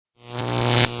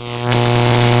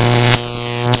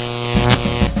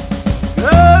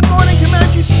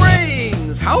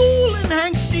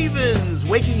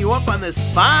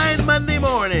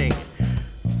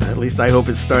I hope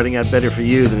it's starting out better for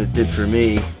you than it did for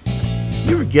me.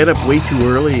 You ever get up way too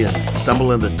early and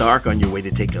stumble in the dark on your way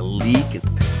to take a leak?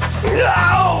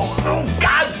 No! Oh,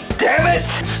 God damn it!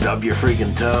 Stub your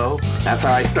freaking toe. That's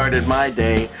how I started my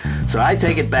day. So I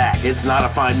take it back. It's not a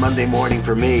fine Monday morning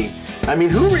for me. I mean,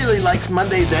 who really likes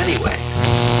Mondays anyway?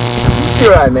 You see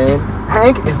right, man.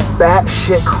 Hank is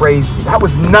batshit crazy. That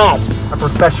was not a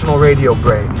professional radio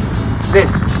break.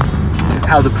 This is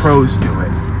how the pros do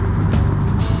it.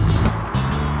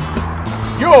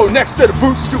 Yo, next set of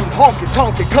boot-scooting,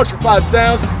 honky-tonky, countrified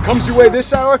sounds comes your way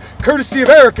this hour, courtesy of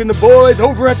Eric and the boys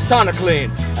over at Soniclean.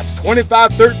 That's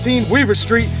 2513 Weaver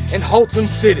Street in Haltom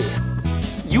City.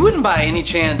 You wouldn't by any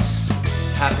chance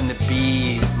happen to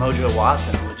be Mojo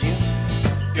Watson, would you?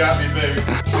 Got me, baby.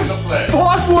 In the flesh.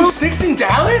 Boss Boy 6 in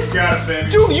Dallas? Got it,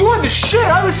 baby. Dude, you are the shit.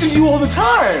 I listen to you all the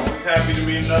time. Always happy to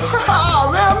meet another fan.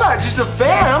 Oh, man, I'm not just a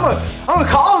fan. I'm a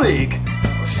colleague.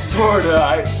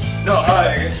 Sorta.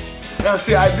 No,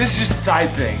 see, this is just a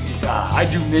side thing. I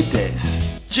do middays.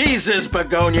 Jesus,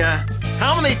 Begonia.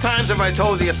 How many times have I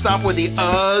told you to stop with the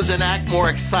uhs and act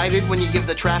more excited when you give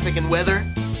the traffic and weather?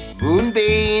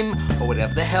 Moonbeam, or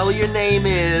whatever the hell your name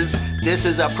is, this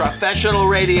is a professional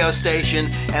radio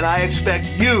station, and I expect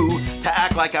you to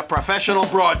act like a professional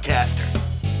broadcaster.